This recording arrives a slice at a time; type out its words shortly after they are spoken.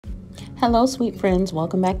Hello sweet friends,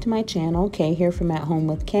 welcome back to my channel. Kay here from At Home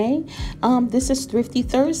with Kay. This is Thrifty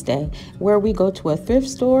Thursday, where we go to a thrift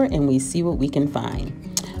store and we see what we can find.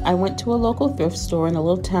 I went to a local thrift store in a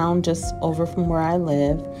little town just over from where I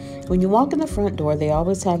live. When you walk in the front door, they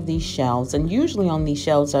always have these shelves, and usually on these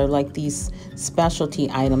shelves are like these specialty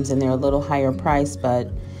items and they're a little higher price,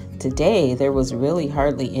 but today there was really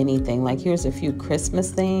hardly anything. Like here's a few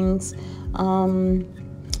Christmas things.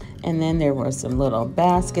 And then there were some little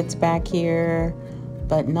baskets back here,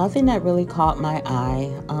 but nothing that really caught my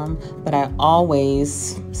eye. But I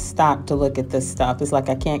always stop to look at this stuff. It's like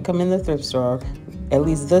I can't come in the thrift store, at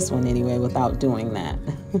least this one anyway, without doing that.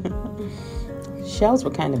 Shelves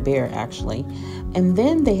were kind of bare actually. And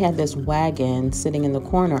then they had this wagon sitting in the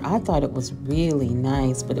corner. I thought it was really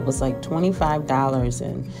nice, but it was like $25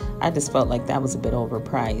 and I just felt like that was a bit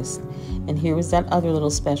overpriced. And here was that other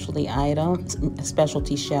little specialty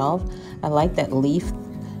shelf. I like that leaf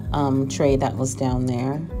tray that was down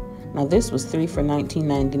there. Now this was 3 for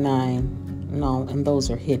 $19.99. No, and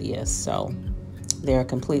those are hideous, so they're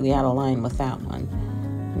completely out of line with that one.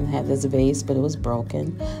 And had this vase, but it was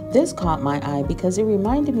broken. This caught my eye because it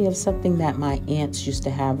reminded me of something that my aunts used to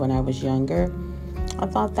have when I was younger. I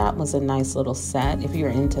thought that was a nice little set if you're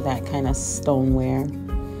into that kind of stoneware.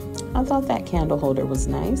 I thought that candle holder was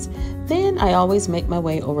nice. Then I always make my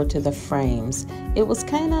way over to the frames. It was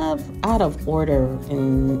kind of out of order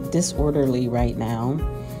and disorderly right now.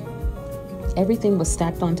 Everything was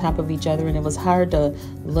stacked on top of each other and it was hard to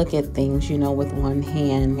look at things, you know, with one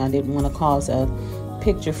hand. I didn't want to cause a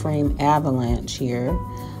picture frame avalanche here,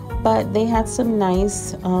 but they had some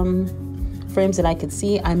nice frames that I could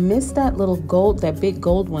see. I missed that little gold, that big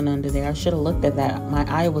gold one under there. I should have looked at that. My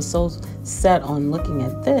eye was so set on looking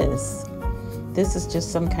at this. This is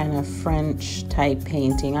just some kind of French type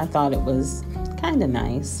painting. I thought it was kind of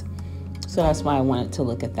nice, so that's why I wanted to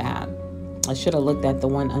look at that. I should have looked at the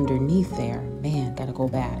one underneath there. Man, gotta go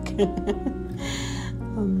back.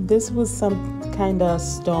 This was some kind of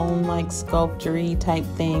stone-like sculpture-y type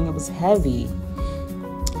thing. It was heavy.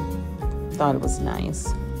 Thought it was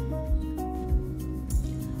nice.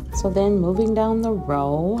 So then moving down the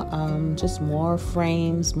row, just more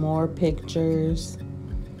frames, more pictures.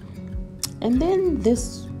 And then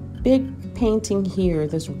this big painting here,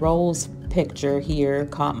 this rose picture here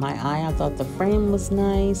caught my eye. I thought the frame was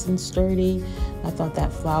nice and sturdy. I thought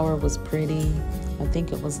that flower was pretty. I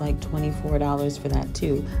think it was like $24 for that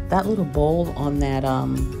too. That little bowl on that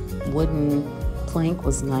wooden plank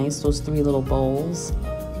was nice, those 3 little bowls.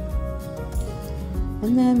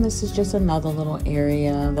 And then this is just another little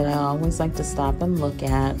area that I always like to stop and look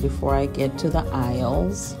at before I get to the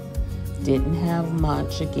aisles. Didn't have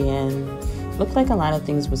much again. Looked like a lot of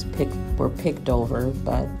things were picked over,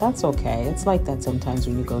 but that's okay. It's like that sometimes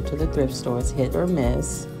when you go to the thrift stores, hit or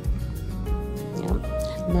miss.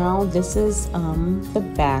 Now this is the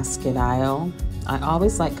basket aisle. I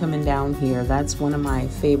always like coming down here. That's one of my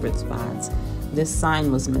favorite spots. This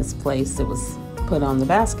sign was misplaced. It was put on the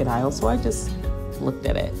basket aisle, so I just looked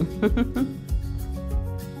at it.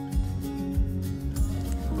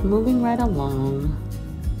 Moving right along,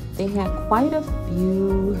 they had quite a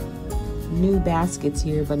few new baskets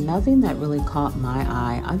here, but nothing that really caught my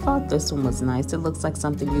eye. I thought this one was nice. It looks like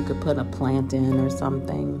something you could put a plant in or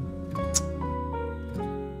something.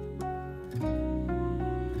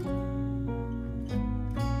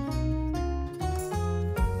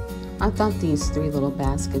 I thought these 3 little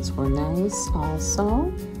baskets were nice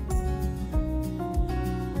also.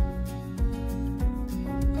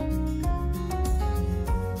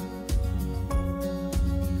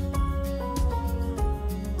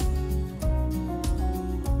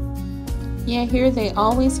 Yeah, here they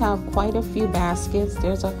always have quite a few baskets.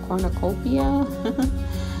 There's a cornucopia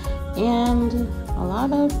and a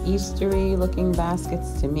lot of Eastery looking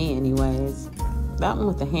baskets to me anyways. That one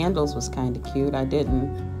with the handles was kind of cute. I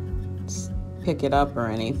didn't pick it up or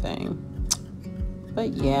anything,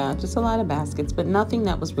 but yeah, just a lot of baskets, but nothing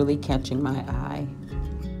that was really catching my eye.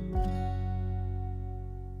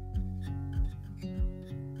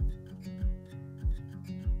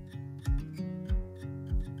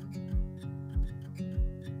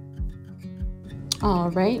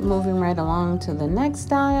 All right, moving right along to the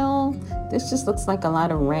next aisle. This just looks like a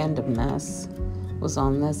lot of randomness was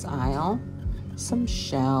on this aisle. Some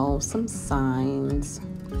shelves, some signs,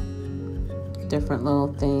 different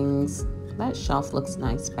little things. That shelf looks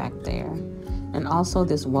nice back there. And also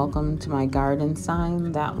this welcome to my garden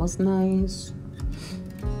sign, that was nice.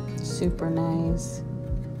 Super nice.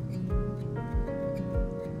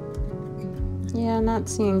 Yeah, not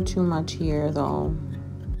seeing too much here though.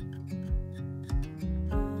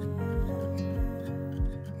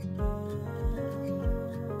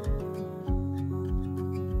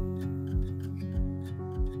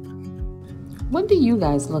 What do you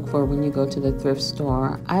guys look for when you go to the thrift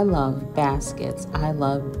store? I love baskets. I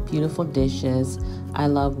love beautiful dishes. I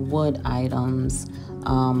love wood items,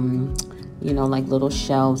 you know, like little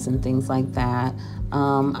shelves and things like that.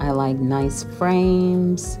 I like nice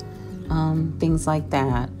frames, things like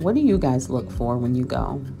that. What do you guys look for when you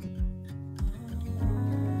go?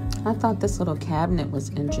 I thought this little cabinet was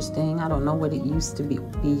interesting. I don't know what it used to be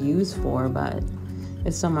used for, but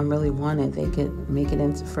if someone really wanted, they could make it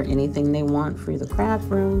into for anything they want for the craft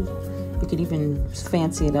room. You could even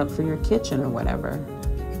fancy it up for your kitchen or whatever.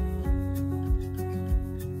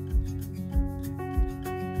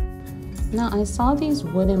 Now, I saw these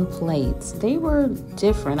wooden plates. They were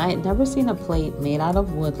different. I had never seen a plate made out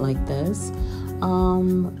of wood like this.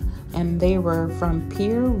 And they were from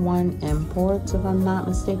Pier 1 Imports, if I'm not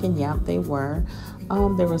mistaken. Yep, they were.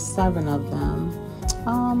 There were 7 of them.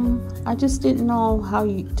 I just didn't know how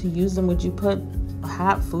to use them. Would you put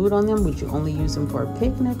hot food on them? Would you only use them for a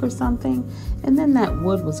picnic or something? And then that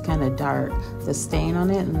wood was kind of dark, the stain on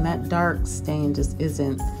it, and that dark stain just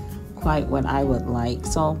isn't quite what I would like.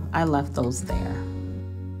 So I left those there.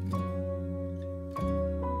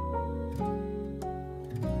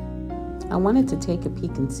 I wanted to take a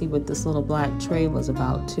peek and see what this little black tray was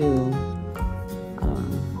about too.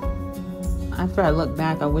 After I look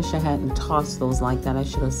back, I wish I hadn't tossed those like that. I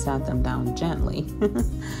should have sat them down gently.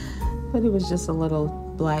 But it was just a little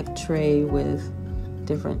black tray with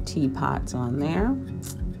different teapots on there.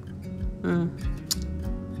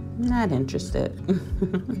 Not interested.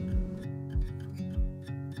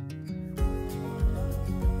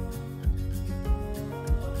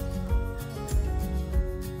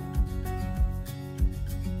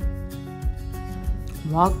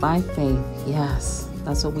 Walk by faith. Yes,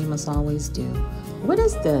 that's what we must always do. What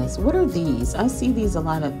is this? What are these? I see these a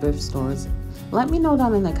lot at thrift stores. Let me know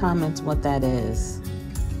down in the comments what that is.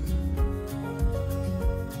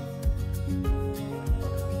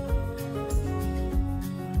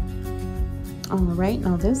 All right,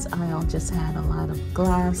 now this aisle just had a lot of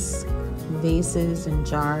glass vases and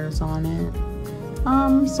jars on it.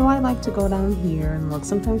 So I like to go down here and look.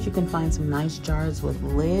 Sometimes you can find some nice jars with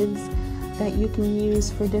lids that you can use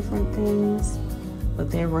for different things, but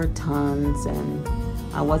there were tons and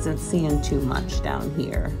I wasn't seeing too much down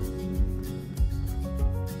here.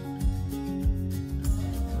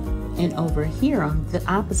 And over here on the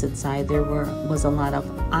opposite side, there was a lot of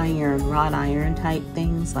wrought iron type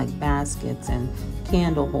things like baskets and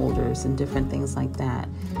candle holders and different things like that.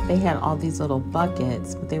 They had all these little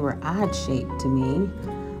buckets, but they were odd shaped to me.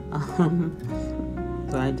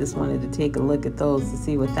 So I just wanted to take a look at those to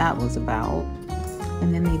see what that was about.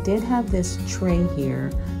 And then they did have this tray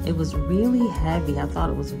here. It was really heavy. I thought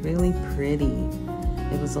it was really pretty.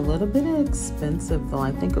 It was a little bit expensive though.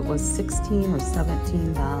 I think it was $16 or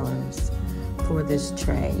 $17 for this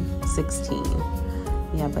tray. 16.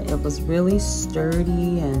 Yeah, but it was really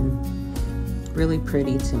sturdy and really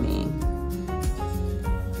pretty to me.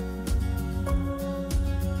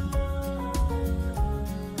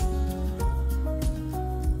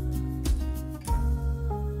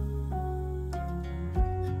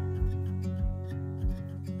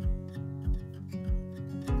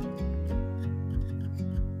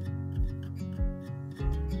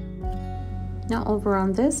 Now over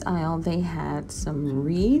on this aisle, they had some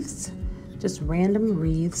wreaths, just random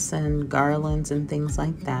wreaths and garlands and things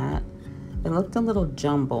like that. It looked a little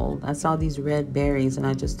jumbled. I saw these red berries and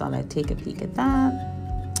I just thought I'd take a peek at that.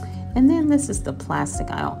 And then this is the plastic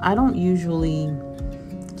aisle. I don't usually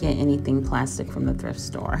get anything plastic from the thrift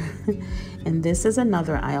store. And this is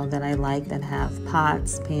another aisle that I like that have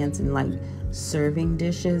pots, pans, and like serving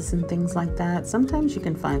dishes and things like that. Sometimes you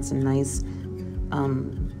can find some nice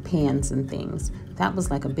pans and things. That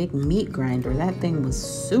was like a big meat grinder. That thing was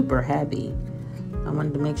super heavy. I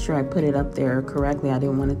wanted to make sure I put it up there correctly. I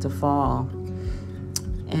didn't want it to fall.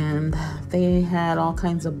 And they had all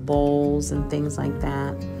kinds of bowls and things like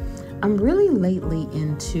that. I'm really lately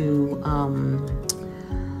into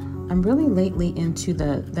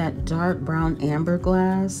that dark brown amber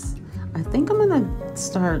glass. I think I'm gonna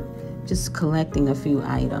start just collecting a few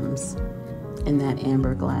items in that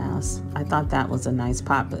amber glass. I thought that was a nice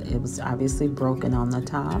pot, but it was obviously broken on the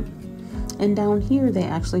top. And down here, they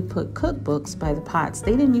actually put cookbooks by the pots.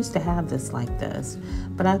 They didn't used to have this like this,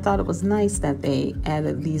 but I thought it was nice that they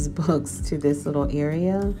added these books to this little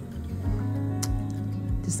area.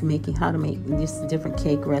 Just making how to make just different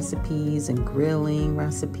cake recipes and grilling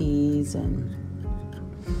recipes. And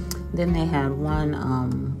then they had one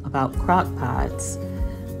about crock pots.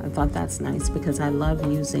 I thought that's nice because I love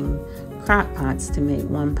using crock pots to make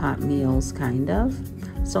one pot meals, kind of.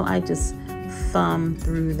 So I just thumb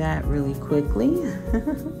through that really quickly.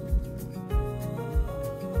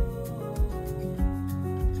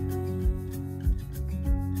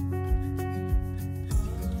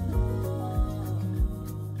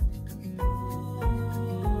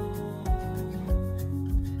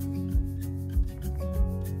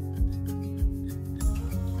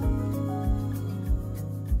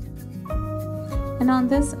 And on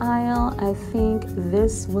this aisle, I think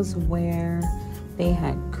this was where they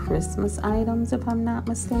had Christmas items, if I'm not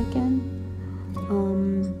mistaken.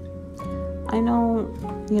 I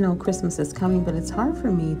know, Christmas is coming, but it's hard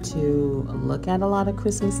for me to look at a lot of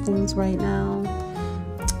Christmas things right now.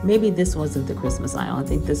 Maybe this wasn't the Christmas aisle. I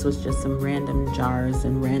think this was just some random jars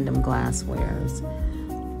and random glasswares.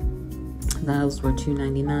 Those were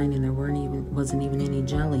 $2.99, and there wasn't even any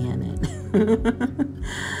jelly in it.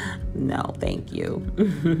 No, thank you.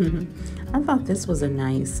 I thought this was a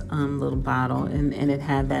nice little bottle, and it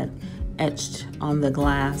had that etched on the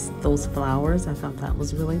glass, those flowers. I thought that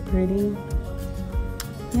was really pretty.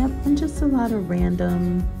 Yep, and just a lot of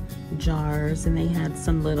random jars, and they had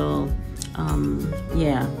some little,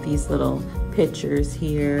 these little pictures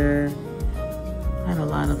here. I had a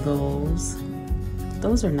lot of those.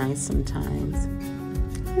 Those are nice sometimes.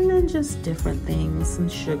 And then just different things, some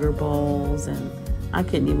sugar bowls, and I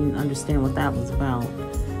couldn't even understand what that was about.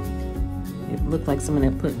 It looked like someone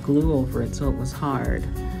had put glue over it, so it was hard.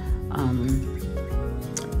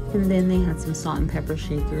 And then they had some salt and pepper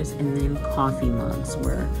shakers, and then coffee mugs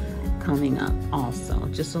were coming up also.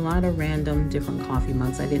 Just a lot of random different coffee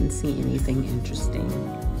mugs. I didn't see anything interesting.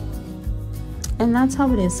 And that's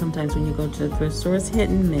how it is sometimes when you go to the thrift store. It's hit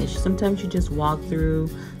and miss. Sometimes you just walk through.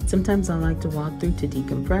 Sometimes I like to walk through to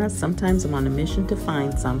decompress. Sometimes I'm on a mission to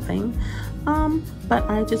find something. But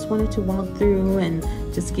I just wanted to walk through and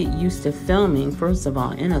just get used to filming, first of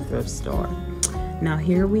all, in a thrift store. Now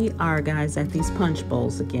here we are, guys, at these punch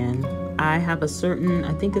bowls again. I have a certain,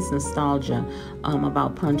 I think it's nostalgia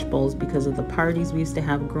about punch bowls because of the parties we used to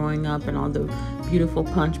have growing up and all the beautiful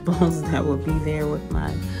punch bowls that would be there with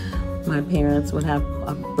my parents would have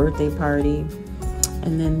a birthday party.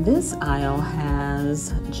 And then this aisle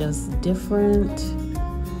has just different,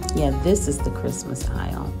 this is the Christmas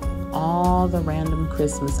aisle. All the random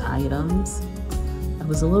Christmas items. It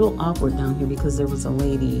was a little awkward down here because there was a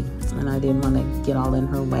lady and I didn't want to get all in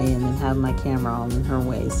her way and then have my camera all in her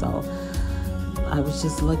way. So I was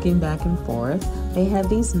just looking back and forth. They had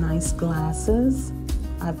these nice glasses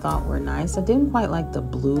I thought were nice. I didn't quite like the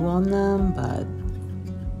blue on them, but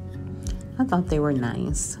I thought they were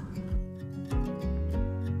nice.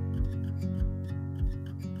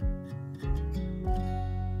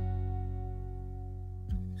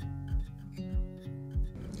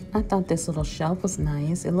 I thought this little shelf was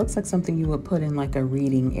nice. It looks like something you would put in like a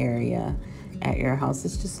reading area at your house.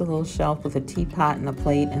 It's just a little shelf with a teapot and a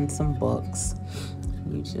plate and some books.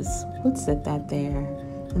 You just would sit that there.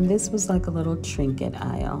 And this was like a little trinket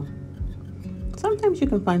aisle. Sometimes you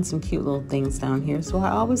can find some cute little things down here, so I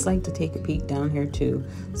always like to take a peek down here too.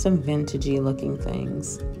 Some vintagey looking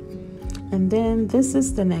things. And then this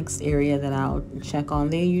is the next area that I'll check on.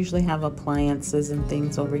 They usually have appliances and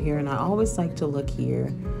things over here, and I always like to look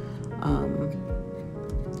here.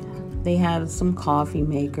 They had some coffee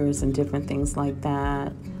makers and different things like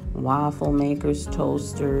that. Waffle makers,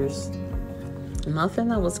 toasters. Nothing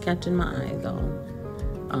that was catching my eye though.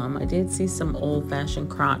 I did see some old-fashioned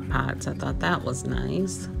crock pots. I thought that was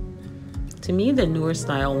nice. To me, the newer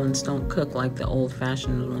style ones don't cook like the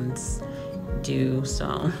old-fashioned ones do,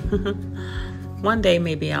 so one day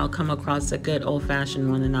maybe I'll come across a good old-fashioned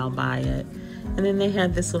one and I'll buy it. And then they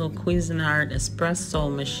had this little Cuisinart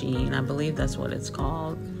espresso machine. I believe that's what it's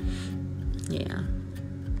called. Yeah.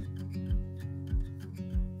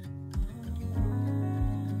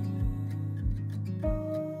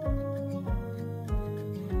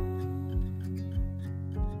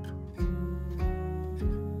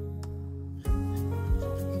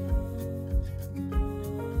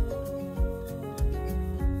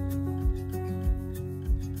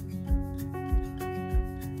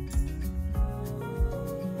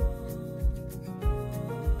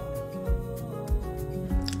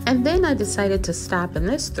 And then I decided to stop in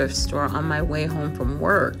this thrift store on my way home from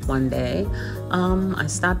work one day. I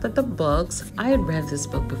stopped at the books. I had read this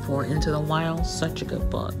book before, Into the Wild, such a good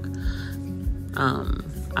book.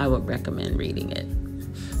 I would recommend reading it.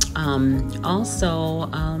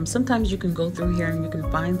 Also, sometimes you can go through here and you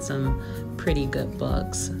can find some pretty good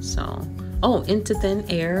books. So, Into Thin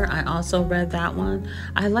Air, I also read that one.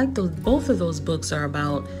 I like both of those books are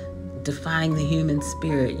about defying the human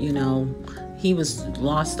spirit, you know. He was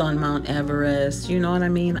lost on Mount Everest, you know what I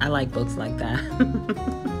mean? I like books like that.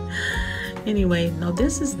 Anyway, now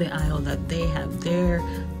this is the aisle that they have their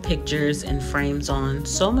pictures and frames on,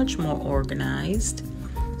 so much more organized.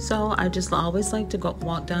 So I just always like to go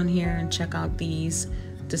walk down here and check out these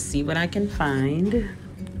to see what I can find.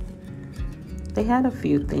 They had a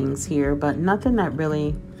few things here, but nothing that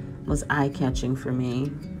really was eye-catching for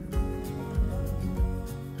me.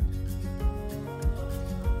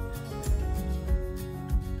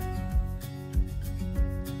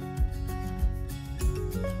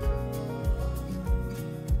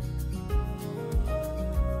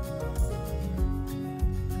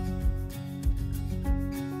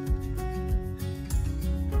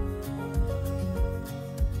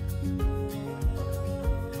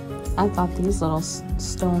 I thought these little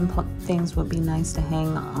stone things would be nice to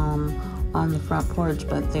hang on the front porch,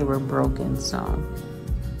 but they were broken, so.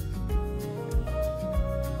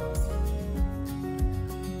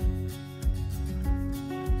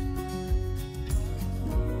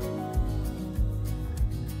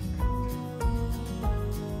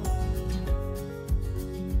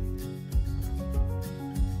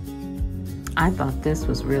 I thought this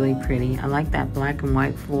was really pretty. I like that black and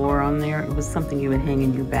white floor on there. It was something you would hang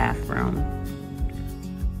in your bathroom.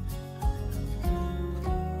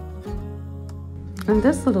 And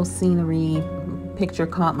this little scenery picture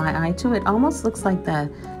caught my eye too. It almost looks like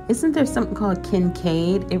isn't there something called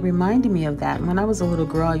Kincaid? It reminded me of that. And when I was a little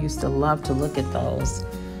girl, I used to love to look at those.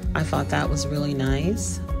 I thought that was really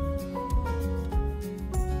nice.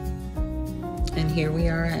 And here we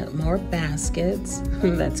are at more baskets.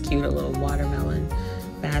 That's cute, a little watermelon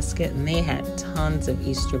basket. And they had tons of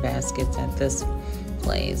Easter baskets at this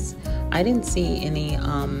place. I didn't see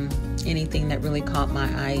anything that really caught my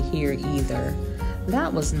eye here either.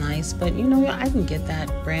 That was nice, but you know, I can get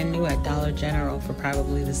that brand new at Dollar General for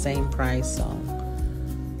probably the same price, so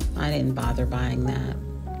I didn't bother buying that.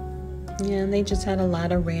 Yeah, and they just had a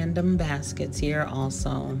lot of random baskets here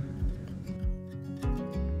also.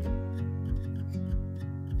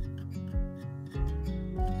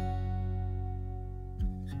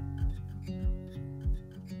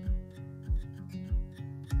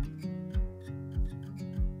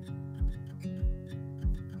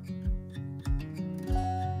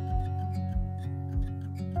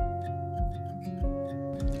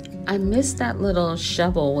 I missed that little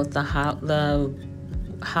shovel with the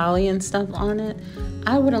holly and stuff on it.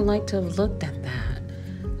 I would have liked to have looked at that.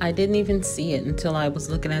 I didn't even see it until I was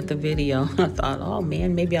looking at the video. I thought, oh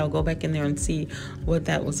man, maybe I'll go back in there and see what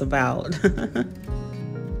that was about.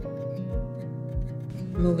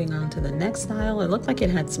 Moving on to the next aisle, it looked like it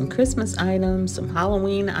had some Christmas items, some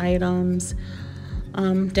Halloween items.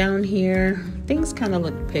 Down here, things kind of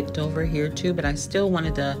looked picked over here too, but I still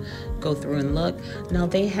wanted to go through and look. Now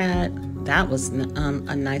that was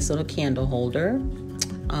a nice little candle holder.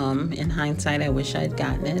 In hindsight, I wish I'd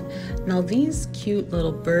gotten it. Now these cute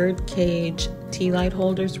little bird cage tea light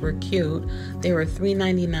holders were cute. They were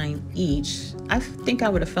 $3.99 each. I think I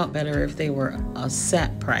would have felt better if they were a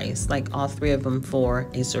set price, like all three of them for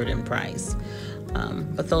a certain price.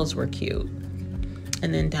 But those were cute.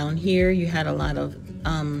 And then down here you had a lot of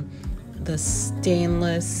the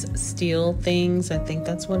stainless steel things. I think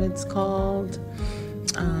that's what it's called.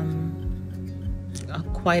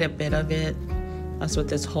 Quite a bit of it. That's what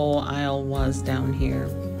this whole aisle was down here.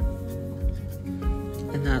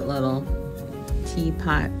 And that little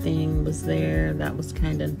teapot thing was there. That was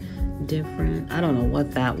kind of different. I don't know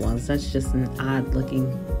what that was. That's just an odd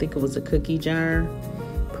looking, I think it was a cookie jar,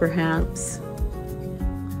 perhaps.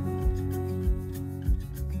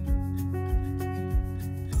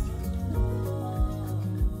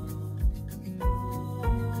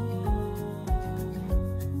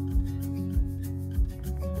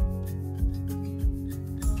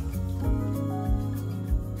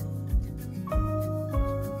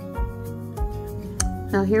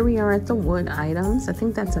 Now here we are at the wood items. I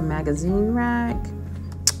think that's a magazine rack.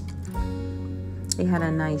 They had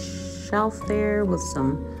a nice shelf there with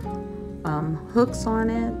some hooks on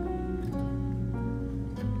it.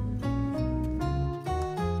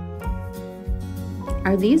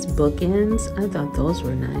 Are these bookends? I thought those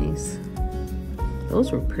were nice.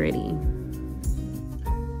 Those were pretty.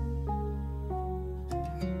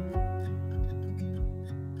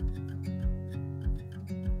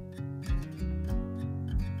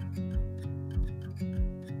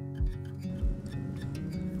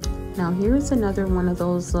 Now here's another one of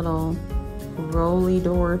those little rolly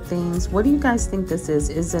door things. What do you guys think this is?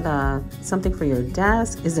 Is it something for your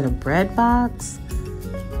desk? Is it a bread box?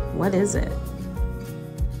 What is it?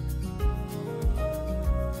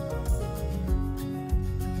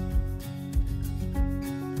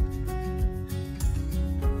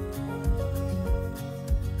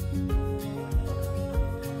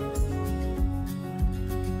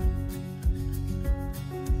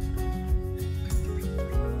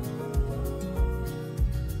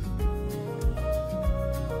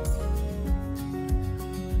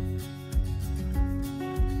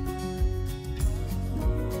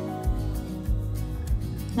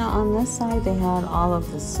 on this side they had all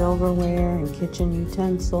of the silverware and kitchen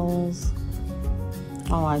utensils.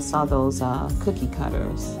 Oh, I saw those cookie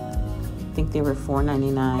cutters. I think they were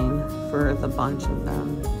 $4.99 for the bunch of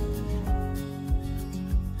them.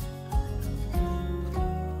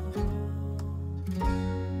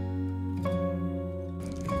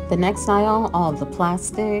 The next aisle, all the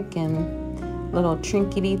plastic and little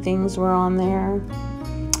trinkety things were on there.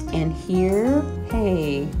 And here,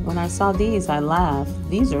 hey, when I saw these, I laughed.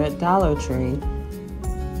 These are at Dollar Tree.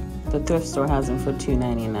 The thrift store has them for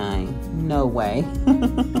 $2.99. No way.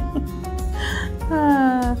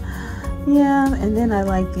 Yeah, and then I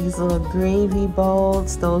like these little gravy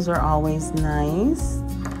bowls. Those are always nice.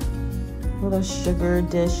 Little sugar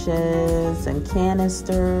dishes and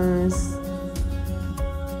canisters.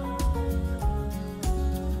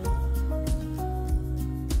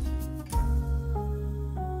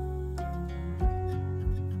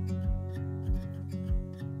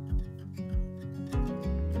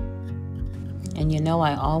 And you know,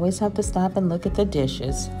 I always have to stop and look at the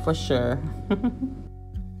dishes, for sure.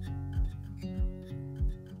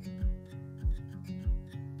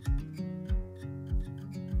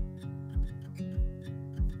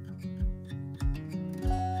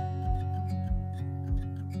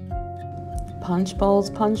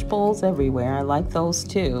 Punch bowls everywhere. I like those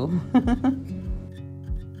too.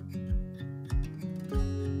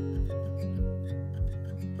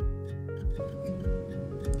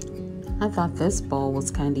 I thought this bowl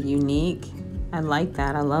was kind of unique. I like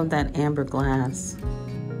that. I love that amber glass.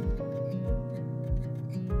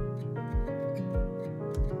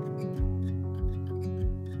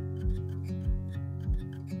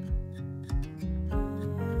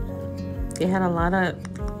 They had a lot of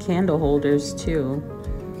candle holders too.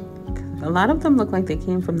 A lot of them look like they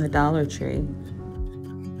came from the Dollar Tree.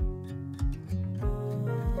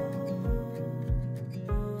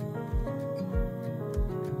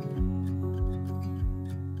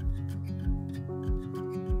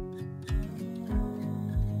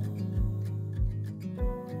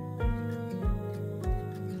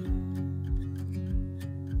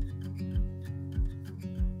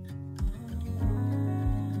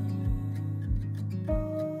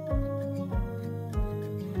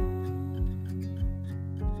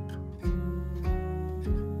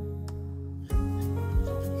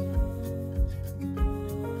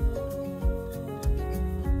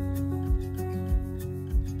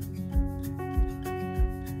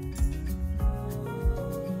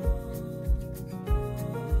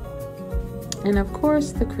 And of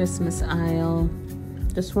course, the Christmas aisle.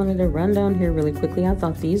 Just wanted to run down here really quickly. I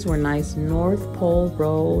thought these were nice. North Pole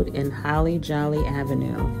Road and Holly Jolly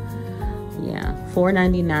Avenue. Yeah,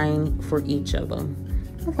 $4.99 for each of them.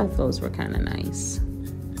 I thought those were kind of nice.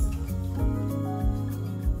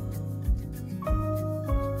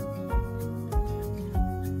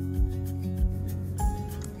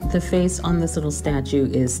 The face on this little statue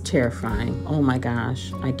is terrifying. Oh my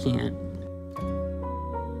gosh, I can't.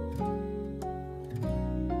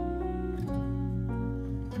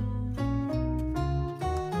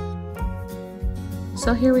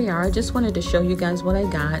 So here we are. I just wanted to show you guys what I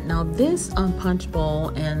got. Now this punch bowl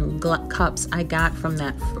and cups I got from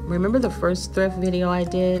that, remember the first thrift video I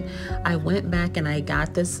did? I went back and I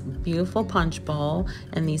got this beautiful punch bowl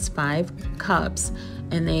and these 5 cups,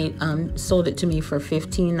 and they sold it to me for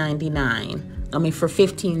 $15.99. I mean, for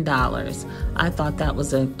 $15. I thought that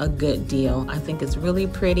was a good deal. I think it's really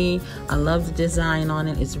pretty. I love the design on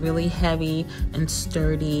it. It's really heavy and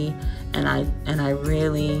sturdy, and I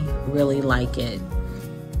really, really like it.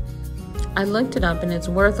 I looked it up and it's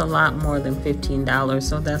worth a lot more than $15,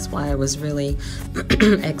 so that's why I was really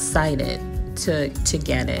excited to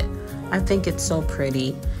get it. I think it's so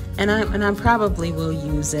pretty, and I probably will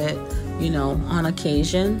use it, you know, on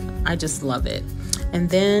occasion. I just love it. And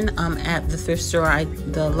then at the thrift store,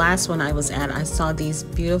 the last one I was at, I saw these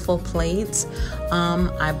beautiful plates.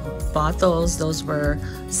 I bought those. Those were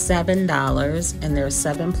 $7, and there are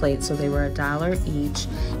 7 plates, so they were $1 each.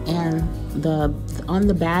 And on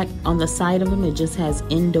the back, on the side of them, it just has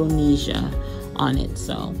Indonesia on it.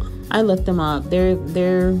 So I looked them up. They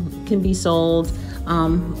can be sold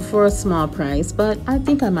for a small price, but I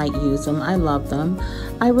think I might use them. I love them.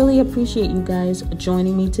 I really appreciate you guys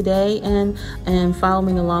joining me today and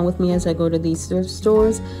following along with me as I go to these thrift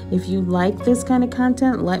stores. If you like this kind of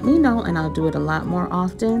content, let me know, and I'll do it a lot more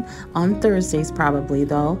often on Thursdays probably,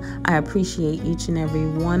 though. I appreciate each and every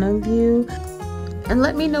one of you. And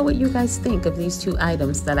let me know what you guys think of these 2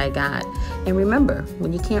 items that I got. And remember,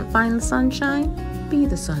 when you can't find the sunshine, be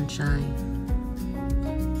the sunshine.